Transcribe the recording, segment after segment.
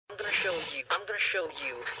I'm gonna show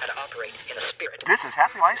you how to operate in a spirit. This is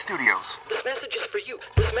Happy Life Studios. This message is for you.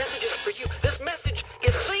 This message is for you. This message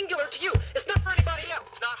is singular to you. It's not for anybody else.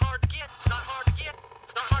 It's not hard to get. It's not hard to get.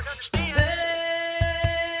 It's not hard to understand.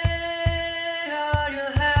 Hey, are you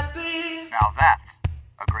happy? Now that's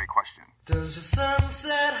a great question. Does your sun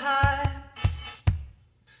set high?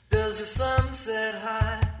 Does your sun set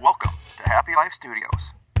high? Welcome to Happy Life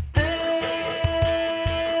Studios. Hey,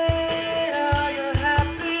 are you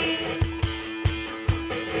happy?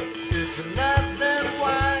 If you're not, then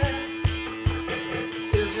why?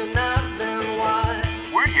 If you're not, then why?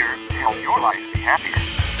 We're here to help your life be happier.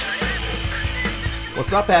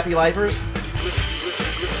 What's up, Happy Lifers?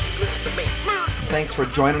 Thanks for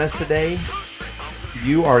joining us today.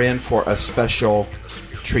 You are in for a special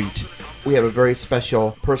treat. We have a very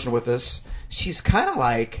special person with us. She's kind of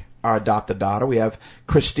like our adopted daughter. We have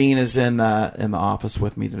Christine is in the office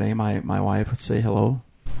with me today. My wife. Let's say hello.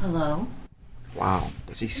 Hello. Wow.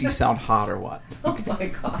 Does she sound hot or what? Oh my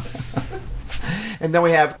gosh. And then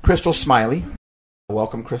we have Crystal Smiley.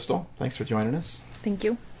 Welcome, Crystal. Thanks for joining us. Thank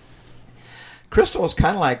you. Crystal is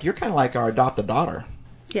you're kind of like our adopted daughter.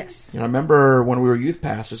 Yes. You know, I remember when we were youth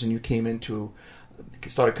pastors and you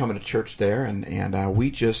started coming to church there, and we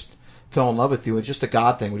just fell in love with you. It's just a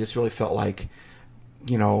God thing. We just really felt like,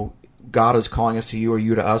 you know, God is calling us to you or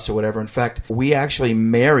you to us or whatever. In fact, we actually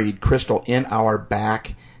married Crystal in our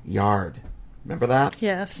backyard. Remember that?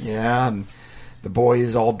 Yes. Yeah, and the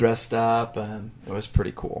boys all dressed up, and it was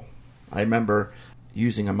pretty cool. I remember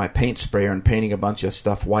using my paint sprayer and painting a bunch of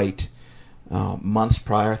stuff white months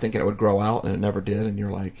prior, thinking it would grow out, and it never did. And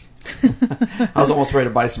you're like, I was almost ready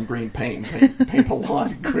to buy some green paint and paint the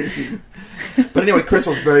lawn green. But anyway,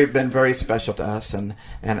 Crystal's been very special to us, and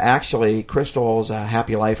actually, Crystal's a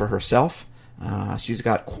happy lifer herself. She's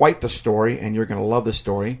got quite the story, and you're going to love the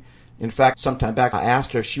story. In fact, sometime back, I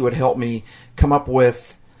asked her if she would help me come up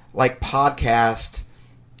with like podcast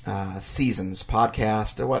seasons.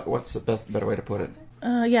 What's the better way to put it?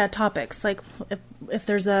 Yeah, topics. Like if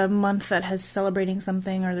there's a month that has celebrating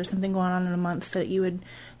something, or there's something going on in a month, that you would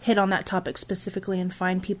hit on that topic specifically and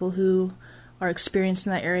find people who are experienced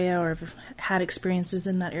in that area or have had experiences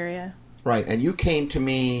in that area. Right, and you came to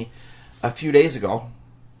me a few days ago,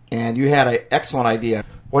 and you had an excellent idea.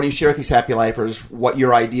 Why don't you share with these happy lifers what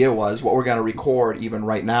your idea was? What we're going to record even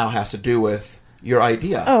right now has to do with your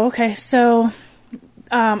idea. Oh, okay. So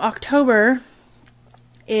October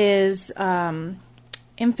is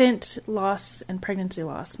Infant Loss and Pregnancy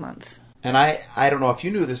Loss Month. And I don't know if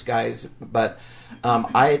you knew this, guys, but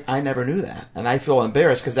I never knew that. And I feel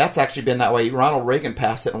embarrassed because that's actually been that way. Ronald Reagan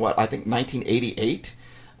passed it in, 1988?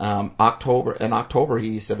 In October,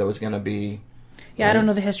 he said there was going to be... Yeah, I don't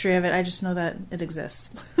know the history of it. I just know that it exists.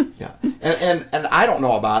 Yeah. And I don't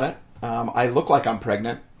know about it. I look like I'm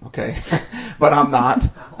pregnant, okay? But I'm not.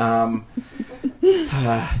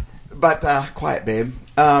 Quiet, babe.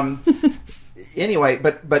 Anyway,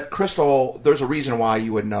 but Crystal, there's a reason why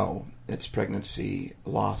you would know. It's Pregnancy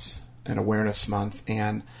Loss and Awareness Month,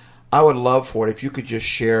 and I would love for it if you could just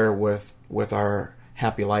share with our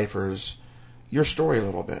happy lifers your story a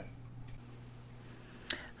little bit.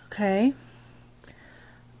 Okay.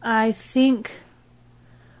 I think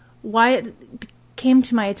why it came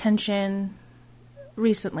to my attention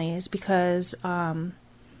recently is because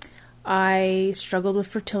I struggled with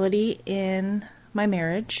fertility in my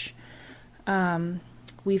marriage.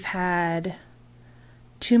 We've had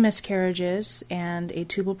 2 miscarriages and a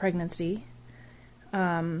tubal pregnancy.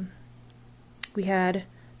 We had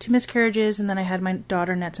 2 miscarriages, and then I had my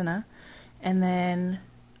daughter Netina, and then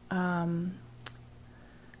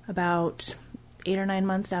about 8 or 9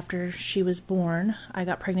 months after she was born, I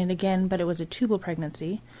got pregnant again, but it was a tubal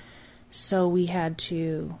pregnancy, so we had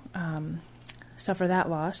to suffer that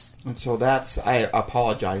loss. And so I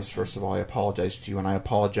apologize, first of all. I apologize to you, and I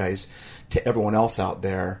apologize to everyone else out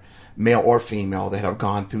there, male or female, that have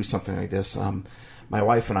gone through something like this. My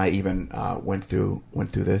wife and I even went through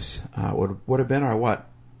this. Would have been our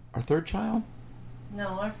 3rd child? No,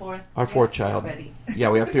 our 4th. Our 4th child. Already. Yeah,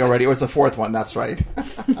 we have 3 already. It was the 4th one, that's right.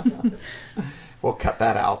 We'll cut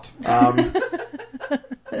that out.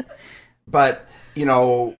 But, you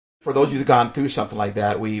know, for those of you who've gone through something like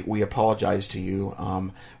that, we apologize to you.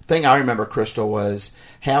 The thing I remember, Crystal, was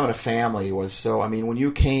having a family was so... I mean, when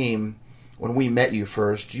we met you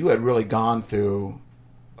first, you had really gone through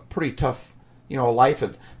a pretty tough... You know, life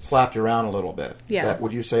had slapped you around a little bit. Yeah.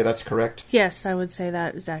 Would you say that's correct? Yes, I would say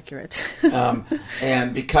that is accurate.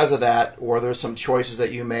 And because of that, were there some choices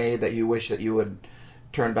that you made that you wish that you would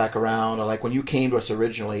turn back around? Or like when you came to us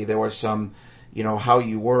originally, there were some how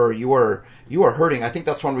you were hurting. I think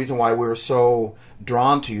that's one reason why we were so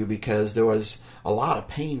drawn to you, because there was a lot of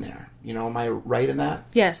pain there. Am I right in that?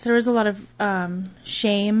 Yes, there was a lot of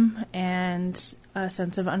shame and a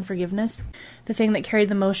sense of unforgiveness. The thing that carried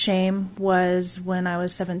the most shame was when I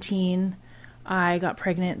was 17, I got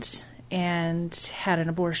pregnant and had an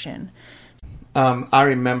abortion. I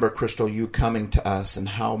remember, Crystal, you coming to us and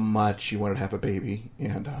how much you wanted to have a baby.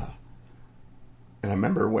 And I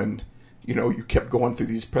remember when, you kept going through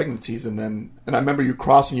these pregnancies, and I remember you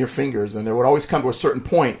crossing your fingers, and it would always come to a certain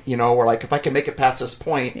point, where like, if I can make it past this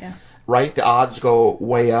point, yeah. Right, the odds go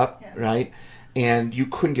way up, yeah. Right? And you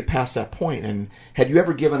couldn't get past that point. And had you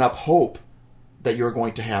ever given up hope that you were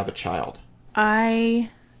going to have a child? I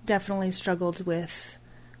definitely struggled with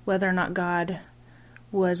whether or not God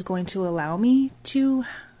was going to allow me to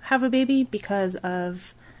have a baby because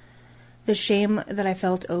of the shame that I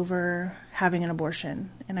felt over having an abortion.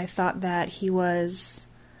 And I thought that he was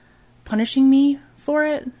punishing me for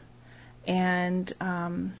it, and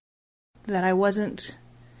that I wasn't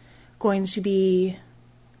going to be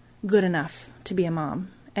good enough to be a mom.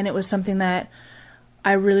 And it was something that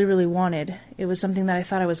I really, really wanted. It was something that I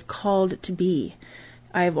thought I was called to be.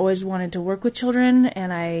 I've always wanted to work with children,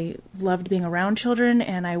 and I loved being around children,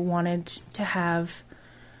 and I wanted to have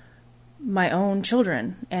my own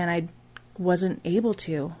children, and I wasn't able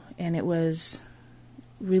to. And it was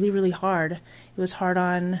really, really hard. It was hard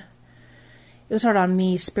on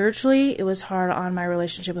me spiritually. It was hard on my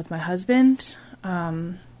relationship with my husband.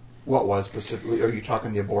 What was specifically? Are you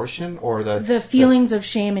talking the abortion or the feelings of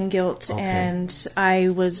shame and guilt? Okay. And I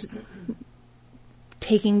was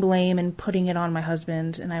taking blame and putting it on my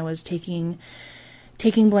husband, and I was taking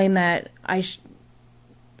blame that I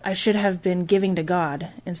should have been giving to God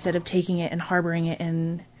instead of taking it and harboring it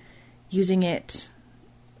and using it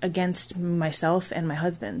against myself and my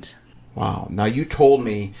husband. Wow. Now, you told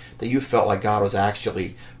me that you felt like God was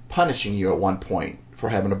actually punishing you at one point for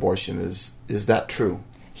having an abortion. Is that true?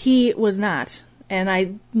 He was not. And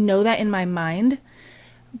I know that in my mind,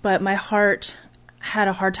 but my heart had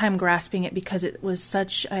a hard time grasping it because it was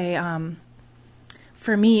such a,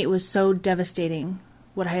 for me, it was so devastating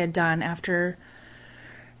what I had done after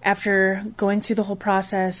going through the whole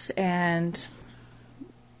process and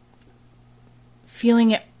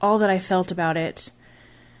feeling it, all that I felt about it.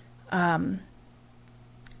 I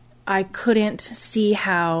couldn't see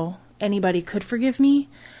how anybody could forgive me.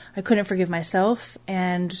 I couldn't forgive myself,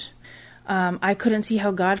 and I couldn't see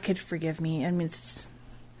how God could forgive me. I mean, it's,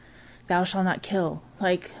 thou shalt not kill.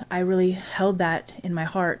 Like, I really held that in my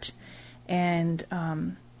heart, and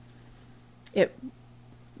it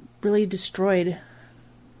really destroyed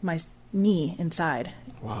me inside.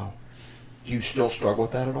 Wow. Do you still struggle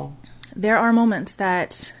with that at all? There are moments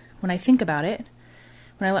that, when I think about it,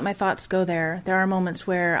 when I let my thoughts go there are moments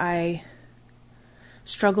where I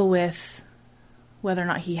struggle with whether or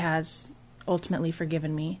not he has ultimately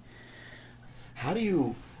forgiven me. How do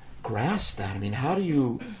you grasp that? I mean, how do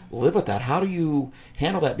you live with that? How do you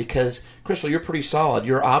handle that? Because, Crystal, you're pretty solid.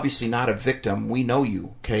 You're obviously not a victim. We know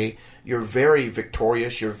you, okay? You're very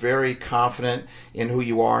victorious. You're very confident in who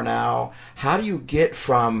you are now. How do you get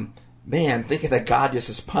from, man, thinking that God just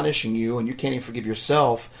is punishing you and you can't even forgive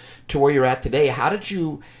yourself, to where you're at today? How did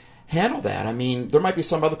you handle that? I mean, there might be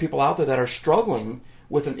some other people out there that are struggling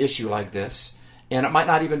with an issue like this. And it might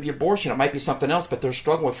not even be abortion. It might be something else, but they're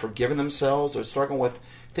struggling with forgiving themselves. They're struggling with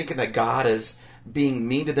thinking that God is being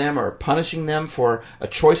mean to them or punishing them for a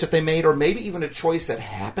choice that they made, or maybe even a choice that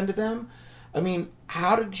happened to them. I mean,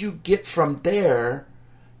 how did you get from there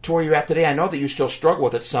to where you're at today? I know that you still struggle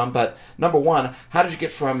with it some, but number one, how did you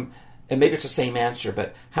get from, and maybe it's the same answer,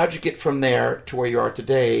 but how did you get from there to where you are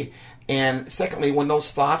today? And secondly, when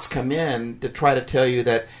those thoughts come in to try to tell you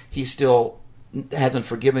that he still hasn't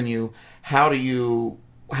forgiven you, how do you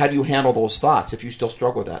handle those thoughts if you still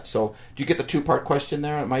struggle with that? So do you get the two-part question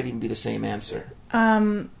there? It might even be the same answer.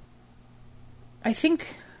 I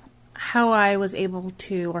think how I was able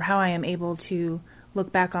to, or how I am able to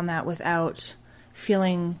look back on that without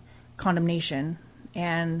feeling condemnation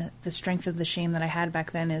and the strength of the shame that I had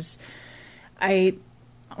back then, is I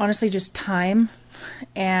honestly just time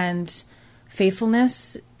and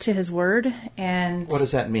faithfulness to his word. And what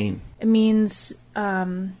does that mean? It means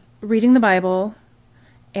reading the Bible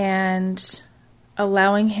and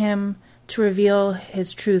allowing him to reveal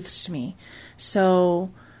his truths to me,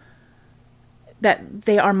 so that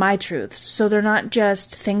they are my truths. So they're not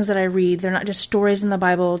just things that I read. They're not just stories in the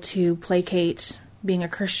Bible to placate being a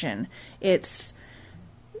Christian.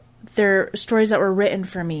 They're stories that were written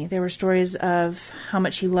for me. They were stories of how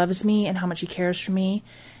much he loves me and how much he cares for me,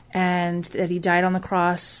 and that he died on the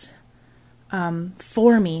cross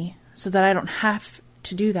for me so that I don't have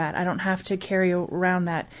to do that. I don't have to carry around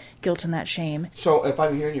that guilt and that shame. So if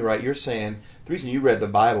I'm hearing you right, you're saying the reason you read the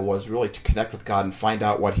Bible was really to connect with God and find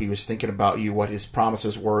out what he was thinking about you, what his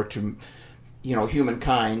promises were to,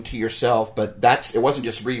 humankind, to yourself. But it wasn't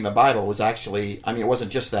just reading the Bible. It was actually, it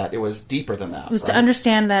wasn't just that. It was deeper than that. It was to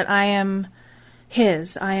understand that I am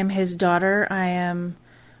his daughter. I am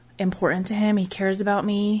important to him. He cares about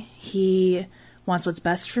me. He wants what's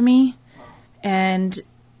best for me. And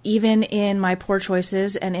even in my poor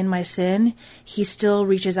choices and in my sin, he still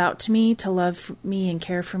reaches out to me to love me and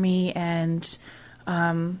care for me and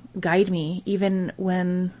guide me. Even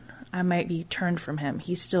when I might be turned from him,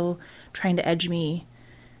 he's still trying to edge me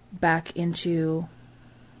back into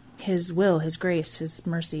his will, his grace, his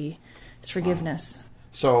mercy, his forgiveness. Wow.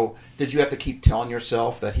 So did you have to keep telling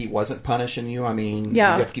yourself that he wasn't punishing you? Yeah. Did you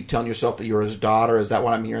have to keep telling yourself that you're his daughter? Is that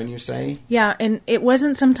what I'm hearing you say? Yeah, and it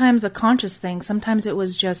wasn't sometimes a conscious thing. Sometimes it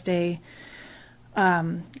was just taking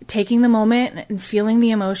the moment and feeling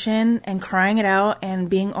the emotion and crying it out and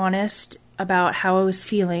being honest about how I was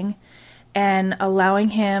feeling and allowing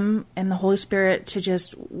him and the Holy Spirit to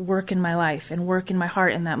just work in my life and work in my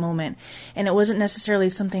heart in that moment. And it wasn't necessarily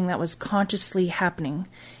something that was consciously happening.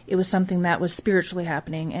 It was something that was spiritually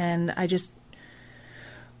happening. And I just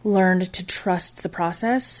learned to trust the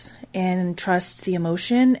process and trust the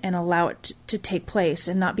emotion and allow it to take place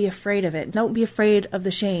and not be afraid of it. Don't be afraid of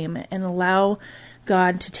the shame, and allow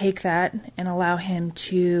God to take that and allow him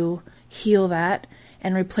to heal that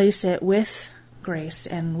and replace it with grace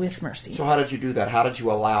and with mercy. So how did you do that? How did you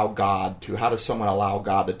how does someone allow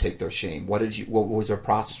God to take their shame? What was their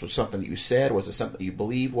process? Was it something that you said? Was it something that you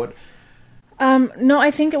believed? No, I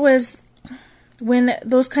think it was when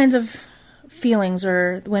those kinds of feelings,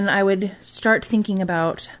 or when I would start thinking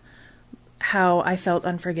about how I felt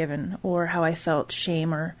unforgiven or how I felt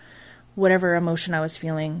shame or whatever emotion I was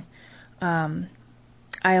feeling, I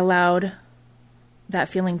allowed that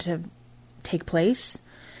feeling to take place.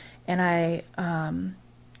 And I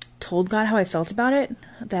told God how I felt about it,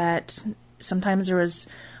 that sometimes there was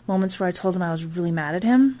moments where I told him I was really mad at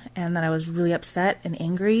him and that I was really upset and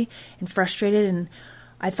angry and frustrated, and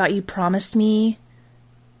I thought you promised me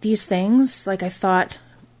these things. Like, I thought,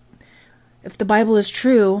 if the Bible is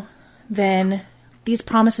true, then these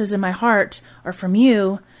promises in my heart are from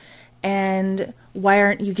you, and why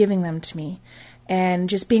aren't you giving them to me? And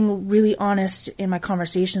just being really honest in my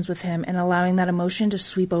conversations with him and allowing that emotion to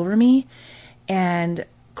sweep over me and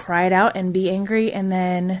cry it out and be angry, and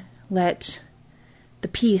then let the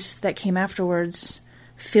peace that came afterwards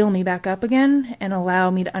fill me back up again and allow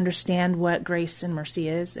me to understand what grace and mercy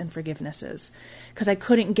is and forgiveness is. Because I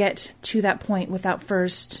couldn't get to that point without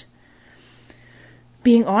first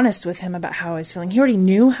being honest with him about how I was feeling. He already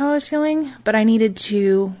knew how I was feeling, but I needed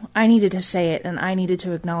to say it, and I needed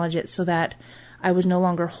to acknowledge it so that I was no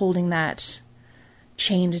longer holding that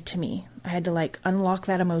chained to me. I had to unlock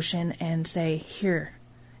that emotion and say, here,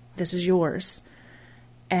 this is yours,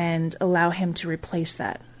 and allow him to replace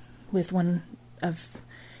that with one of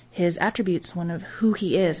his attributes, one of who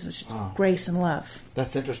he is, which is grace and love.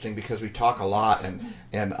 That's interesting, because we talk a lot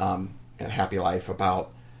in Happy Life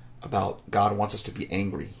about God wants us to be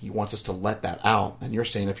angry. He wants us to let that out. And you're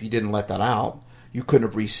saying if you didn't let that out, you couldn't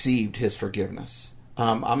have received his forgiveness.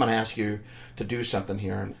 I'm going to ask you to do something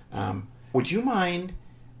here. Would you mind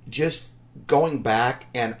just going back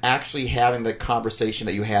and actually having the conversation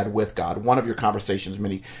that you had with God? One of your conversations,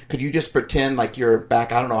 Minnie. Could you just pretend like you're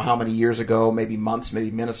back, I don't know how many years ago, maybe months, maybe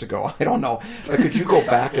minutes ago, I don't know. But could you go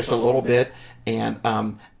back just a little bit and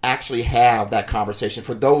actually have that conversation?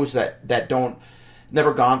 For those that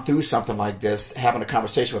never gone through something like this, having a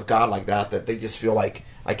conversation with God like that they just feel like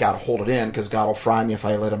I got to hold it in because God will fry me if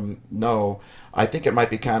I let him know. I think it might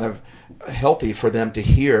be kind of healthy for them to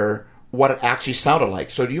hear what it actually sounded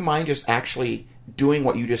like. So do you mind just actually doing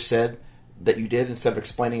what you just said that you did, instead of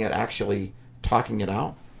explaining it, actually talking it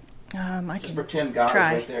out? I just pretend God is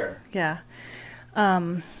right there. Yeah.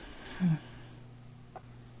 God,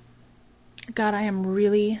 I am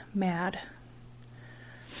really mad.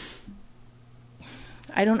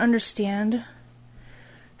 I don't understand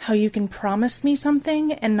how you can promise me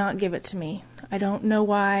something and not give it to me. I don't know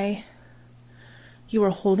why you are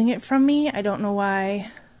holding it from me. I don't know why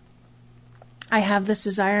I have this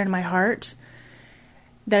desire in my heart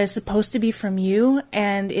that is supposed to be from you,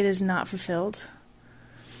 and it is not fulfilled.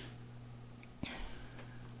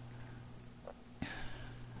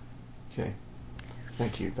 Okay.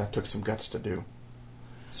 Thank you. That took some guts to do.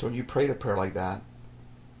 So when you prayed a prayer like that,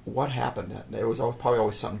 what happened? There was probably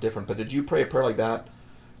always something different, but did you pray a prayer like that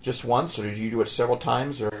just once, or did you do it several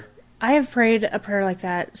times? Or I have prayed a prayer like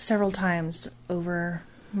that several times over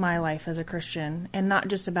my life as a Christian, and not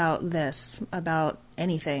just about this, about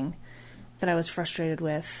anything that I was frustrated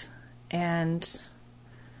with. And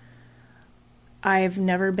I've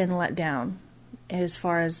never been let down as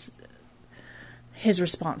far as his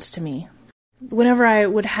response to me. Whenever I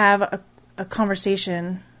would have a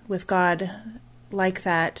conversation with God like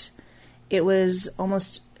that, it was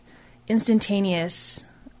almost instantaneous.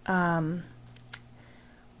 When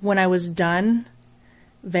I was done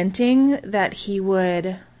venting, that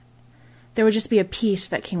there would just be a peace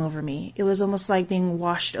that came over me. It was almost like being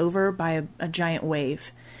washed over by a giant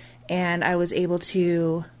wave. And I was able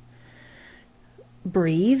to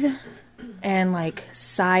breathe and like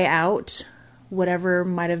sigh out whatever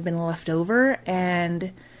might have been left over.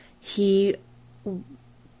 And he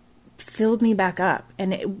filled me back up.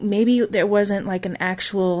 And maybe there wasn't like an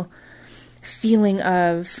actual feeling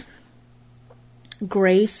of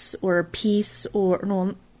grace or peace, or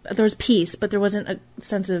no, there was peace, but there wasn't a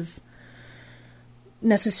sense of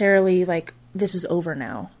necessarily like, this is over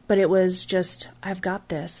now. But it was just, I've got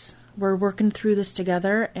this. We're working through this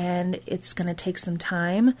together, and it's going to take some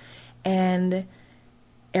time, and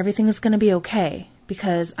everything is going to be okay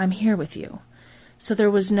because I'm here with you. So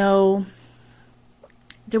there was no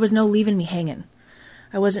leaving me hanging.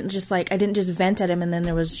 I wasn't just like, I didn't just vent at him and then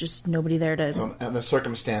there was just nobody there to... So, and the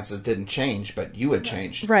circumstances didn't change, but you had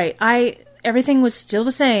changed. Right. Everything was still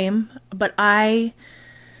the same, but I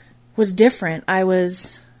was different. I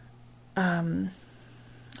was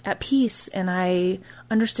at peace, and I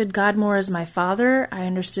understood God more as my Father. I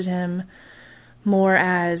understood Him more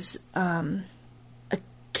as a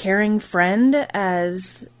caring friend,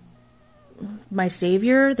 as my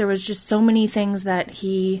Savior. There was just so many things that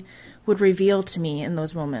He would reveal to me in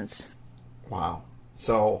those moments. Wow.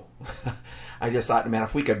 So I just thought, man,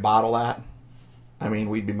 if we could bottle that, I mean,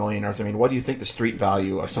 we'd be millionaires. I mean, what do you think the street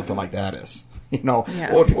value of something like that is? What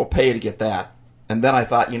would people pay to get that? And then I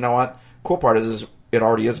thought, you know what? Cool part is it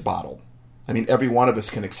already is bottled. I mean, every one of us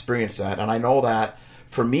can experience that. And I know that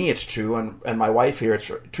for me it's true, and my wife here, it's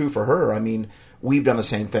true for her. I mean, we've done the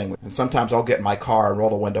same thing. And sometimes I'll get in my car and roll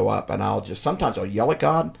the window up, and sometimes I'll yell at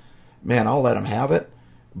God. Man, I'll let Him have it.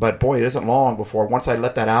 But boy, it isn't long before once I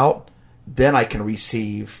let that out, then I can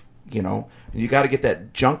receive, and you got to get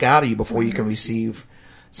that junk out of you before you can receive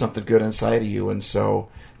something good inside of you. And so,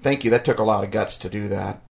 thank you. That took a lot of guts to do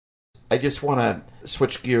that. I just want to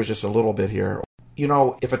switch gears just a little bit here.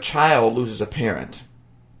 If a child loses a parent,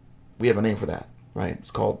 we have a name for that, right?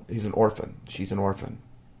 It's called, he's an orphan. She's an orphan.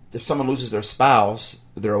 If someone loses their spouse,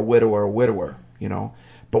 they're a widow or a widower,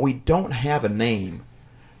 But we don't have a name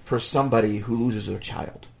for somebody who loses their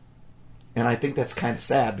child. And I think that's kind of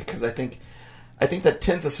sad, because I think that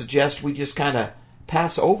tends to suggest we just kind of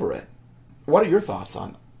pass over it. What are your thoughts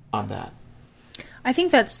on that? I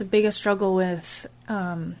think that's the biggest struggle with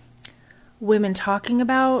women talking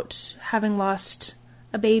about having lost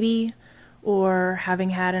a baby or having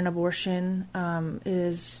had an abortion,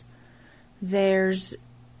 is there's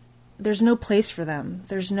no place for them.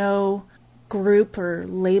 There's no group or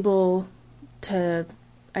label to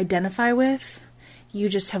identify with. You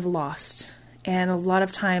just have lost. And a lot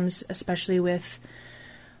of times, especially with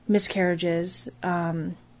miscarriages,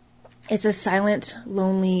 it's a silent,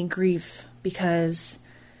 lonely grief, because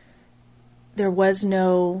there was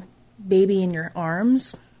no baby in your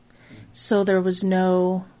arms. So there was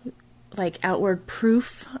no outward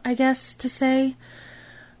proof, I guess, to say,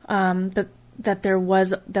 but that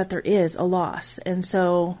there is a loss. And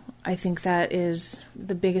so I think that is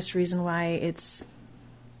the biggest reason why it's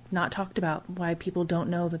not talked about, why people don't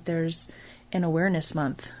know that there's an awareness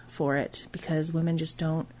month for it, because women just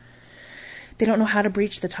don't know how to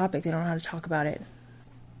breach the topic. They don't know how to talk about it.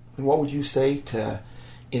 And what would you say to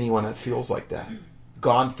anyone that feels like that?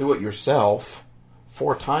 Gone through it yourself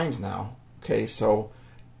 4 times now. Okay, so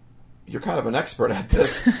you're kind of an expert at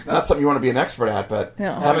this. Not something you want to be an expert at, but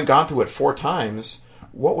having gone through it 4 times,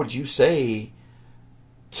 what would you say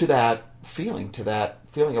to that feeling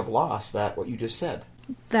of loss, that what you just said?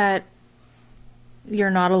 That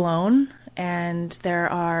you're not alone, and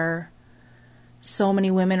there are so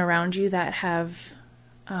many women around you that have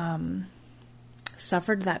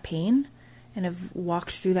suffered that pain and have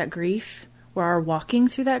walked through that grief, or are walking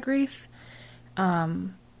through that grief,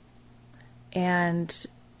 and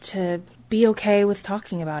to be okay with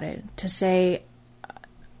talking about it, to say,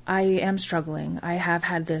 I am struggling, I have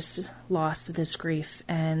had this loss, this grief,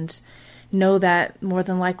 and know that more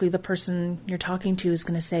than likely the person you're talking to is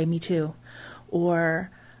going to say, me too. Or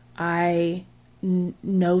I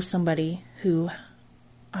know somebody who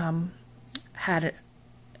had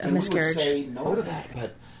a miscarriage. We would say no to that,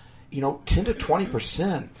 but 10 to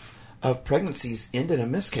 20% of pregnancies end in a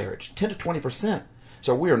miscarriage. 10 to 20%.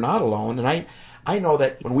 So we are not alone. And I know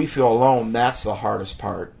that when we feel alone, that's the hardest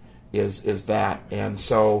part is that. And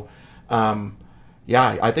so,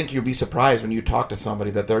 I think you'd be surprised when you talk to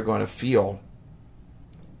somebody that they're going to feel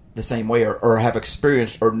the same way or have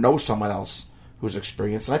experienced or know someone else who's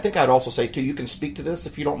experienced. And I think I'd also say, too, you can speak to this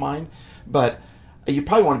if you don't mind, but you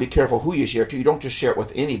probably want to be careful who you share to. You don't just share it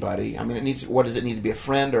with anybody. I mean, what does it need to be? A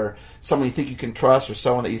friend or someone you think you can trust or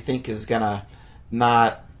someone that you think is going to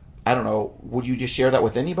not, I don't know, would you just share that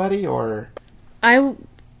with anybody or? I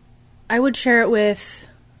would share it with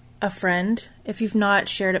a friend. If you've not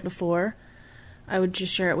shared it before, I would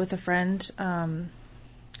just share it with a friend,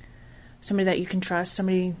 somebody that you can trust,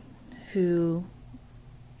 somebody who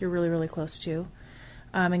you're really, really close to,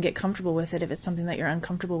 and get comfortable with it if it's something that you're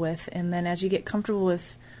uncomfortable with. And then as you get comfortable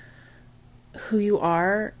with who you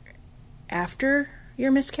are after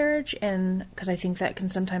your miscarriage, and because I think that can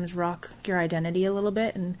sometimes rock your identity a little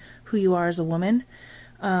bit and who you are as a woman,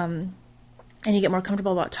 and you get more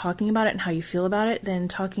comfortable about talking about it and how you feel about it, then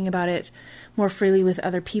talking about it more freely with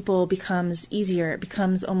other people becomes easier. It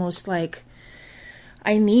becomes almost like,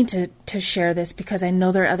 I need to share this because I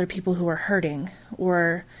know there are other people who are hurting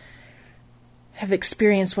or have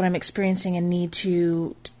experienced what I'm experiencing and need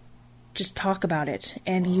to just talk about it.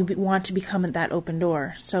 And you want to become that open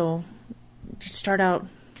door. So you start out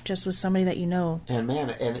just with somebody that you know. And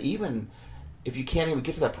man, and even if you can't even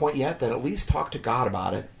get to that point yet, then at least talk to God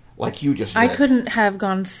about it. Like you just did. I couldn't have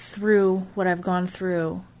gone through what I've gone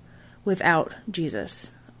through without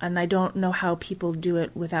Jesus. And I don't know how people do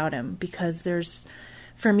it without him, because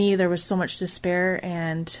for me, there was so much despair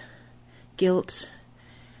and guilt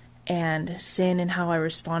and sin in how I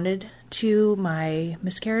responded to my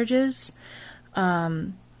miscarriages,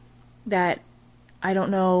 that I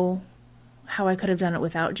don't know how I could have done it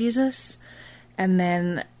without Jesus. And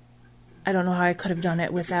then I don't know how I could have done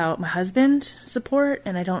it without my husband's support,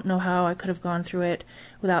 and I don't know how I could have gone through it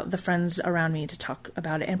without the friends around me to talk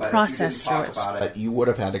about it and process through it. If you didn't talk about it, you would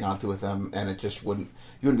have had to gone through with them, and it just you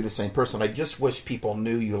wouldn't be the same person. I just wish people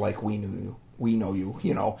knew you like we knew you. We know you,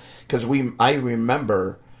 because I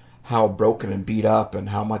remember how broken and beat up and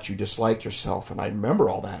how much you disliked yourself, and I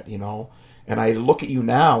remember all that, and I look at you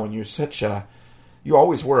now, and you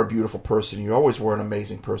always were a beautiful person. You always were an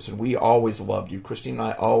amazing person. We always loved you. Christine and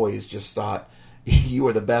I always just thought you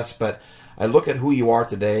were the best. But I look at who you are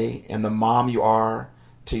today and the mom you are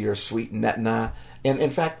to your sweet Netna. And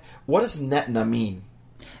in fact, what does Netna mean?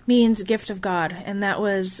 Means gift of God. And that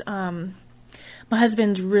was, my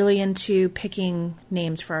husband's really into picking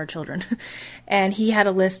names for our children. And he had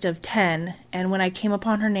a list of 10. And when I came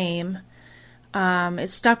upon her name, it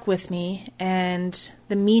stuck with me. And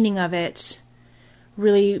the meaning of it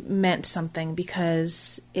really meant something,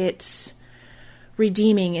 because it's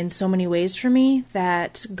redeeming in so many ways for me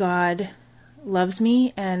that God loves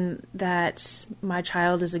me and that my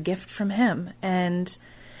child is a gift from him. And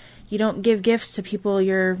you don't give gifts to people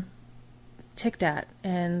you're ticked at,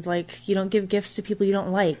 and you don't give gifts to people you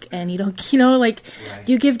don't like, and you don't, right.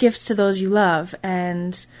 You give gifts to those you love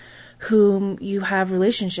and whom you have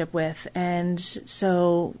relationship with. And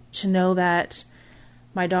so to know that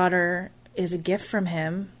my daughter is a gift from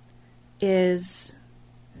him is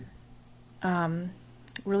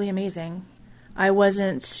really amazing. I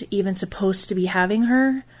wasn't even supposed to be having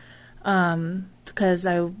her because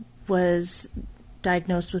I was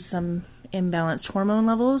diagnosed with some imbalanced hormone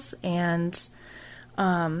levels, and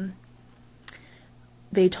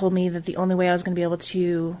they told me that the only way I was going to be able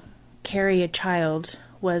to carry a child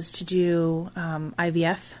was to do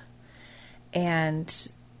IVF,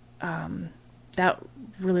 and that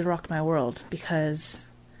really rocked my world, because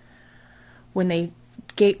when they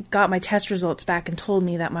got my test results back and told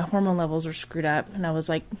me that my hormone levels were screwed up and I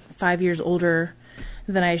was 5 years older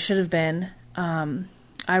than I should have been,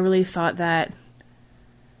 I really thought that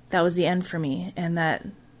was the end for me, and that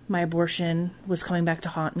my abortion was coming back to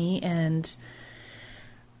haunt me. And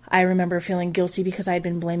I remember feeling guilty because I had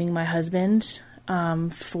been blaming my husband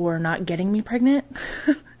for not getting me pregnant.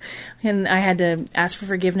 And I had to ask for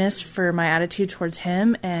forgiveness for my attitude towards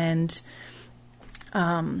him. And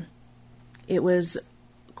it was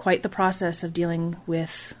quite the process of dealing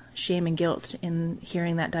with shame and guilt in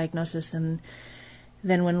hearing that diagnosis. And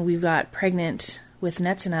then when we got pregnant with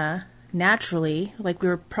Netina, naturally, we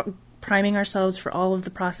were priming ourselves for all of the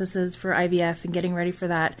processes for IVF and getting ready for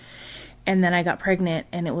that. And then I got pregnant,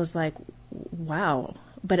 and it was wow.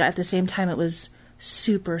 But at the same time, it was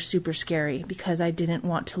super, super scary because I didn't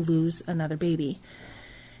want to lose another baby.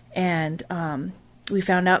 And we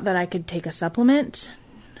found out that I could take a supplement.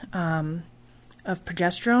 of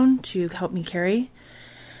progesterone to help me carry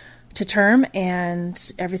to term,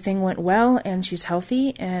 and everything went well, and she's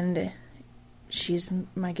healthy, and she's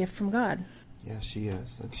my gift from God. Yeah, she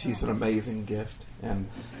is. And she's an amazing gift. And,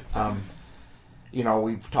 you know,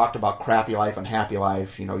 we've talked about crappy life and happy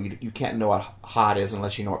life. You know, you can't know what hot is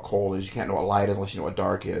unless you know what cold is. You can't know what light is unless you know what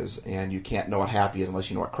dark is. And you can't know what happy is unless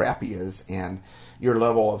you know what crappy is. And your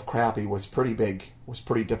level of crappy was pretty big, was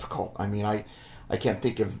pretty difficult. I mean, I can't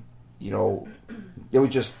think of, you know, it was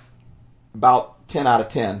just about 10 out of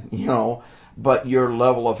 10, you know, but your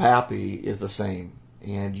level of happy is the same.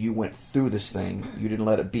 And you went through this thing. You didn't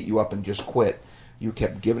let it beat you up and just quit. You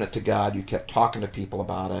kept giving it to God. You kept talking to people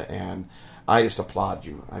about it. And I just applaud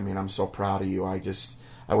you. I mean, I'm so proud of you. I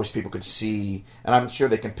wish people could see, and I'm sure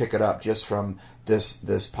they can pick it up just from this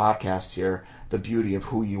podcast here, the beauty of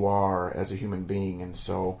who you are as a human being. And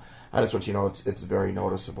so I just want you to know it's very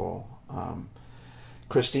noticeable.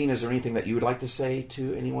 Christine, is there anything that you would like to say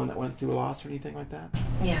to anyone that went through a loss or anything like that?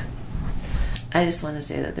 Yeah. I just want to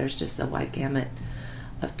say that there's just a wide gamut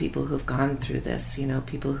of people who've gone through this, you know,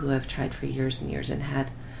 people who have tried for years and years and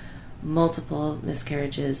had multiple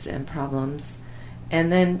miscarriages and problems,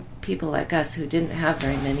 and then people like us who didn't have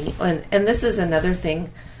very many. And this is another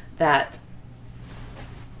thing that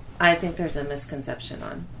I think there's a misconception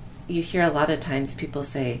on. You hear a lot of times people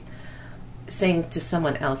saying to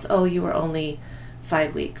someone else, oh, you were only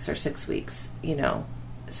 5 weeks or 6 weeks, you know,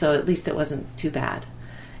 so at least it wasn't too bad.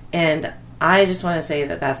 And I just want to say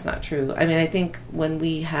that that's not true. I mean, I think when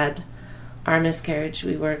we had our miscarriage,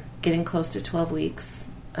 we were getting close to 12 weeks.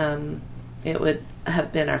 It would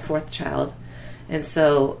have been our fourth child. And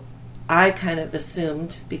so I kind of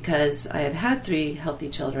assumed, because I had 3 healthy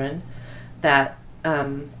children, that I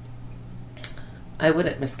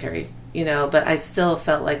wouldn't miscarry, you know, but I still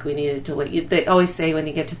felt like we needed to wait. They always say when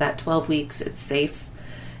you get to that 12 weeks, it's safe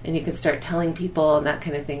and you can start telling people and that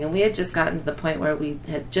kind of thing. And we had just gotten to the point where we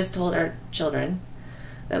had just told our children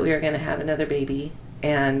that we were going to have another baby.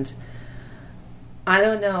 And I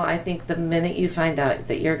don't know, I think the minute you find out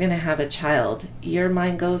that you're going to have a child, your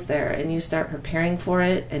mind goes there and you start preparing for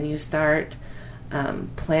it, and you start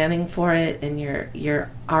planning for it, and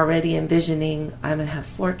you're already envisioning, I'm going to have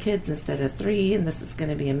 4 kids instead of 3, and this is going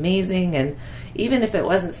to be amazing. And even if it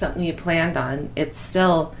wasn't something you planned on, it's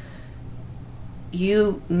still,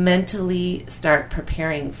 you mentally start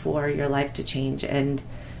preparing for your life to change, and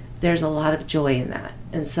there's a lot of joy in that.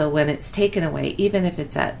 And so when it's taken away, even if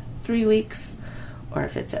it's at 3 weeks, or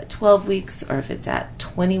if it's at 12 weeks, or if it's at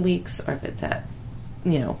 20 weeks, or if it's at,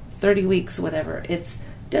 30 weeks, whatever, it's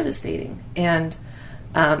devastating. And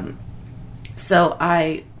so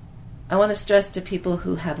I want to stress to people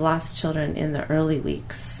who have lost children in the early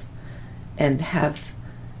weeks and have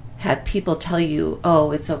had people tell you,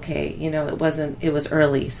 oh, it's okay, it was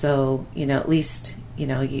early, so at least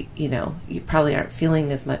you probably aren't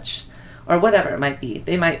feeling as much, or whatever it might be.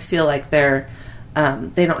 They might feel like they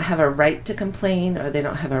don't have a right to complain, or they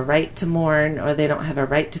don't have a right to mourn, or they don't have a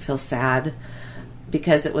right to feel sad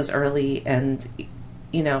because it was early. And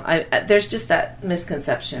there's just that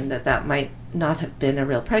misconception that might not have been a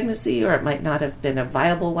real pregnancy, or it might not have been a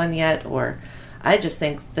viable one yet. Or I just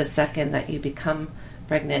think the second that you become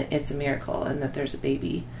pregnant, it's a miracle, and that there's a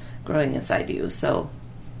baby growing inside you. So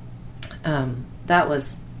that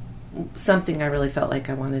was something I really felt like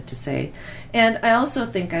I wanted to say. And I also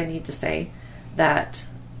think I need to say that,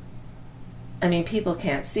 people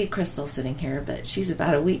can't see Crystal sitting here, but she's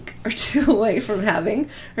about a week or 2 away from having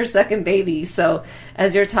her second baby. So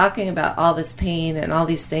as you're talking about all this pain and all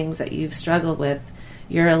these things that you've struggled with,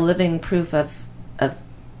 you're a living proof of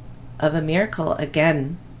a miracle,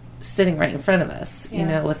 again, sitting right in front of us,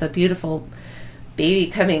 with a beautiful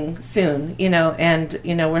baby coming soon, and,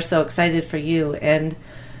 we're so excited for you. And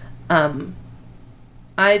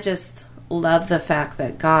I just love the fact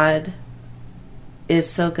that God is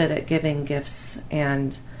so good at giving gifts.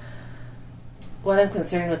 And what I'm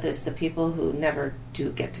concerned with is the people who never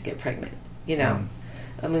do get to get pregnant,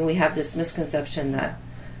 we have this misconception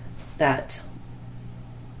that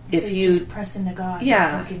if you just press into God,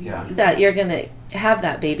 that you're going to have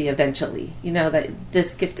that baby eventually, that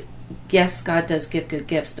this gift, yes, God does give good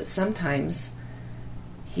gifts, but sometimes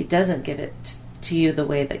he doesn't give it to you the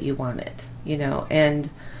way that you want it, and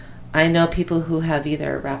I know people who have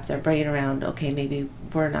either wrapped their brain around, okay, maybe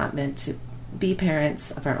we're not meant to be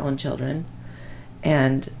parents of our own children,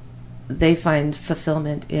 and they find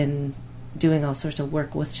fulfillment in doing all sorts of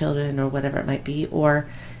work with children, or whatever it might be, or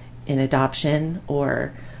in adoption,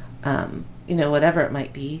 or whatever it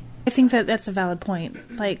might be. I think that that's a valid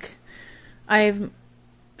point. Like, I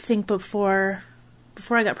think before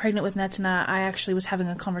before I got pregnant with Netina, I actually was having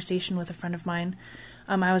a conversation with a friend of mine.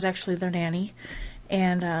 I was actually their nanny,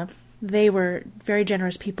 and they were very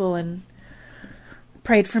generous people and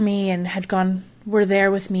prayed for me and were there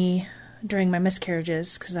with me during my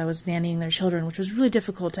miscarriages, because I was nannying their children, which was really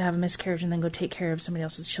difficult to have a miscarriage and then go take care of somebody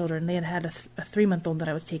else's children. They had a 3-month-old that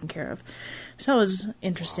I was taking care of. So it was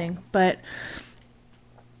interesting. But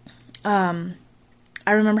I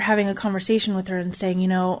remember having a conversation with her and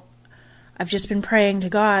saying, I've just been praying to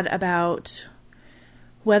God about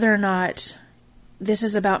whether or not this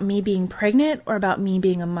is about me being pregnant or about me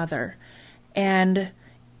being a mother. And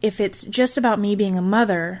if it's just about me being a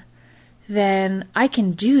mother, then I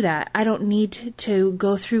can do that. I don't need to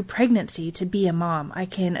go through pregnancy to be a mom. I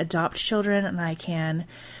can adopt children, and I can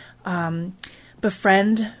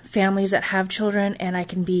befriend families that have children, and I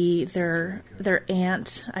can be their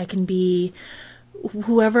aunt. I can be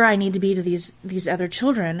whoever I need to be to these other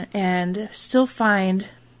children, and still find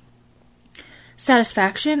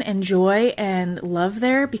satisfaction and joy and love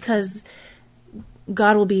there, because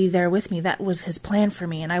God will be there with me. That was his plan for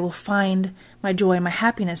me, and I will find my joy and my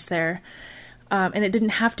happiness there. And it didn't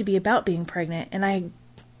have to be about being pregnant. And I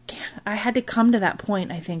had to come to that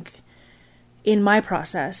point, I think, in my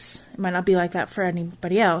process. It might not be like that for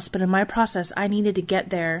anybody else, but in my process, I needed to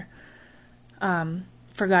get there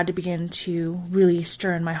for God to begin to really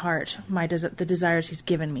stir in my heart the desires he's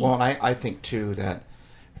given me. Well, and I think, too, that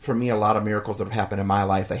for me, a lot of miracles that have happened in my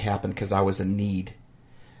life, they happened because I was in need.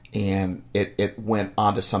 And it went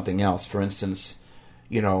on to something else. For instance,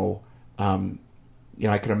 I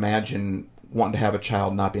could imagine wanting to have a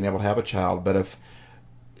child, not being able to have a child. But if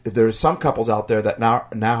there's some couples out there that now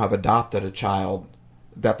have adopted a child,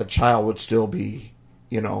 that the child would still be,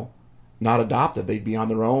 not adopted. They'd be on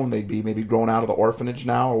their own. They'd be maybe grown out of the orphanage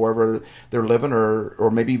now, or wherever they're living,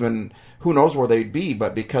 or maybe even who knows where they'd be.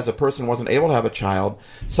 But because a person wasn't able to have a child,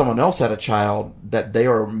 someone else had a child that they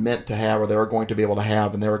were meant to have, or they were going to be able to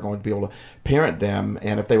have, and they were going to be able to parent them.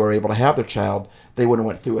 And if they were able to have their child, they wouldn't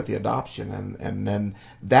have went through with the adoption, and then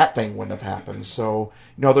that thing wouldn't have happened. So,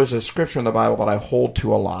 there's a scripture in the Bible that I hold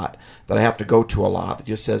to a lot, that I have to go to a lot, that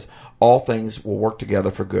just says, all things will work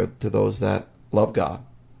together for good to those that love God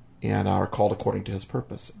and are called according to his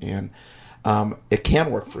purpose. And it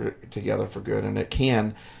can work together for good, and it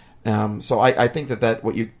can. So I think that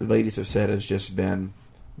what you ladies have said has just been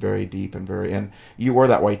very deep and you were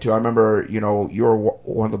that way too. I remember, you were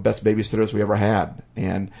one of the best babysitters we ever had.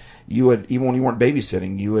 And you would, even when you weren't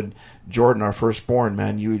babysitting, Jordan, our firstborn,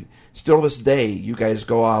 man, still to this day, you guys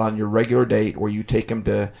go out on your regular date where you take him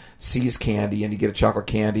to See's Candy and you get a chocolate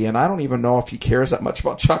candy. And I don't even know if he cares that much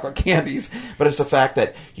about chocolate candies, but it's the fact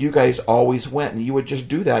that you guys always went, and you would just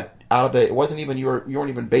do that it wasn't even, you weren't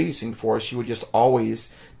even babysitting for us. You would just always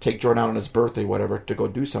take Jordan out on his birthday, whatever, to go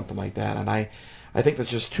do something like that. And I think there's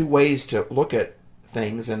just two ways to look at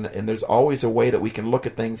things, and there's always a way that we can look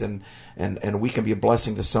at things and we can be a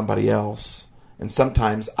blessing to somebody else. And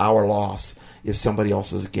sometimes our loss is somebody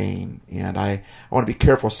else's gain. And I want to be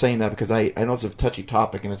careful saying that, because I know it's a touchy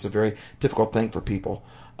topic and it's a very difficult thing for people.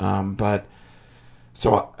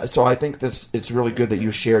 So I think that it's really good that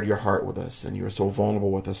you shared your heart with us, and you were so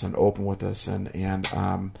vulnerable with us and open with us. And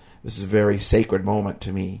this is a very sacred moment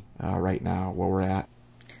to me right now where we're at.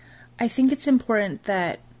 I think it's important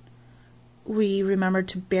that we remember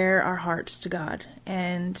to bare our hearts to God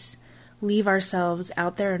and leave ourselves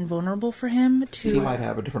out there and vulnerable for him. He might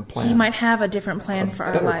have a different plan. He might have a different plan for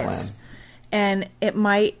our lives. And it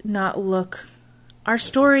might not look... Our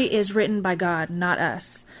story is written by God, not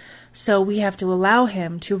us. So we have to allow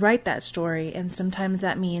him to write that story. And sometimes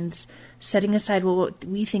that means setting aside what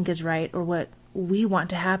we think is right or what we want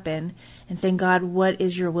to happen and saying, God, what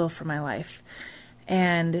is your will for my life?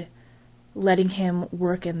 And letting him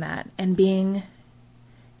work in that. And being...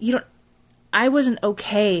 I wasn't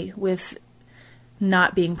okay with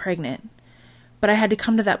not being pregnant, but I had to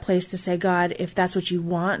come to that place to say, God, if that's what you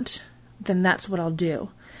want, then that's what I'll do.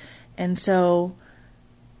 And so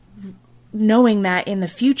knowing that in the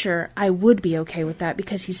future, I would be okay with that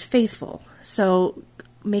because he's faithful. So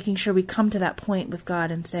making sure we come to that point with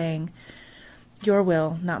God and saying, your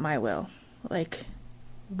will, not my will. Like,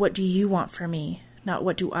 what do you want for me? Not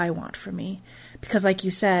what do I want for me? Because like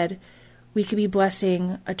you said, we could be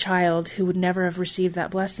blessing a child who would never have received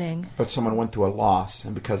that blessing. But someone went through a loss,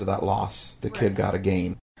 and because of that loss, the kid got a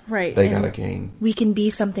gain. Right. They got a gain. We can be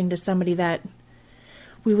something to somebody that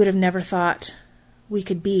we would have never thought we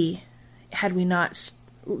could be had we not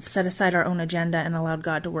set aside our own agenda and allowed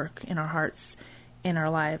God to work in our hearts, in our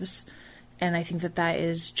lives. And I think that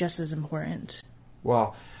is just as important.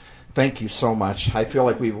 Well, Thank you so much. I feel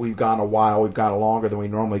like we've gone a while. We've gone longer than we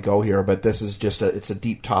normally go here, but this is just it's a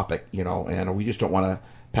deep topic, and we just don't want to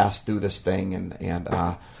pass through this thing. And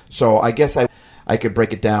so I guess I could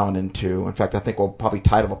break it down into, in fact, I think we'll probably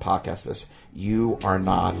title the podcast this, You Are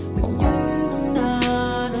Not Alone.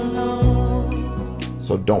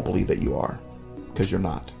 So don't believe that you are, because you're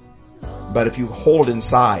not. But if you hold it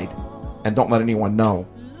inside and don't let anyone know,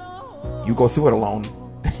 you go through it alone,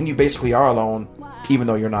 and you basically are alone, even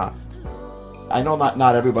though you're not. I know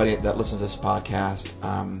not everybody that listens to this podcast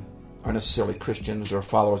are necessarily Christians or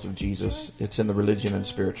followers of Jesus. It's in the religion and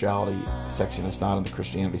spirituality section. It's not in the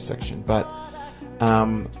Christianity section. But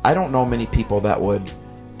I don't know many people that would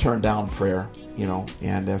turn down prayer,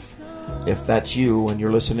 and if that's you and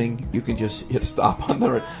you're listening, you can just hit stop on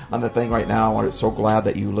the thing right now. I'm so glad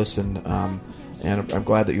that you listened, and I'm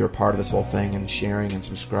glad that you're a part of this whole thing and sharing and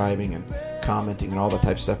subscribing and commenting and all that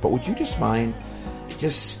type of stuff. But would you just mind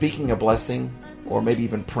just speaking a blessing, or maybe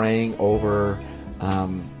even praying over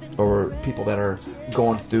people that are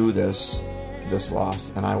going through this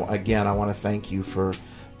loss? And I want to thank you for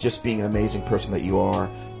just being an amazing person that you are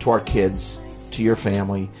to our kids, to your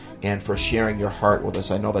family, and for sharing your heart with us.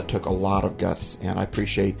 I know that took a lot of guts, and I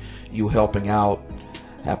appreciate you helping out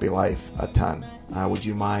Happy Life a ton. Would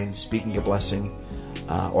you mind speaking a blessing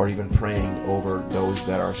or even praying over those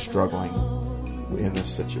that are struggling in this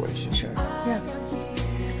situation? Sure. Yeah.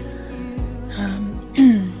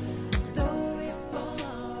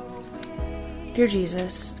 Dear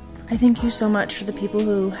Jesus, I thank you so much for the people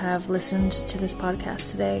who have listened to this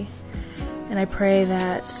podcast today. And I pray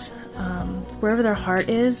that wherever their heart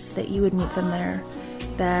is, that you would meet them there.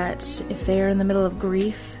 That if they are in the middle of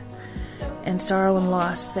grief and sorrow and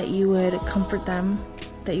loss, that you would comfort them,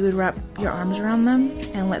 that you would wrap your arms around them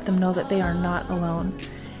and let them know that they are not alone,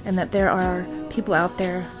 and that there are people out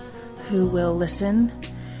there who will listen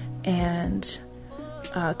and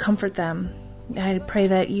comfort them. I pray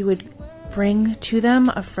that you would bring to them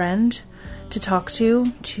a friend to talk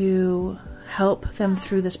to help them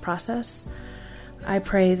through this process. I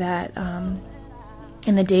pray that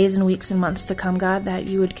in the days and weeks and months to come, God, that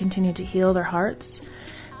you would continue to heal their hearts,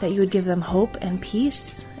 that you would give them hope and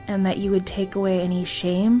peace, and that you would take away any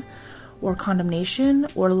shame or condemnation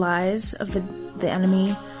or lies of the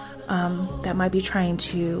enemy that might be trying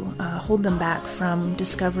to hold them back from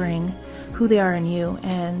discovering who they are in you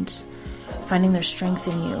and finding their strength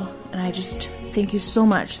in you. And I just thank you so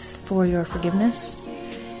much for your forgiveness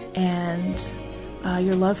and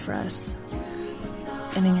your love for us.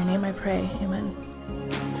 And in your name I pray, amen.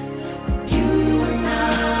 You are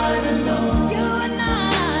not alone. You are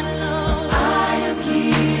not alone. I am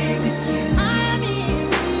here with you. I am here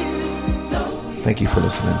with you. Thank you for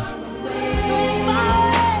listening.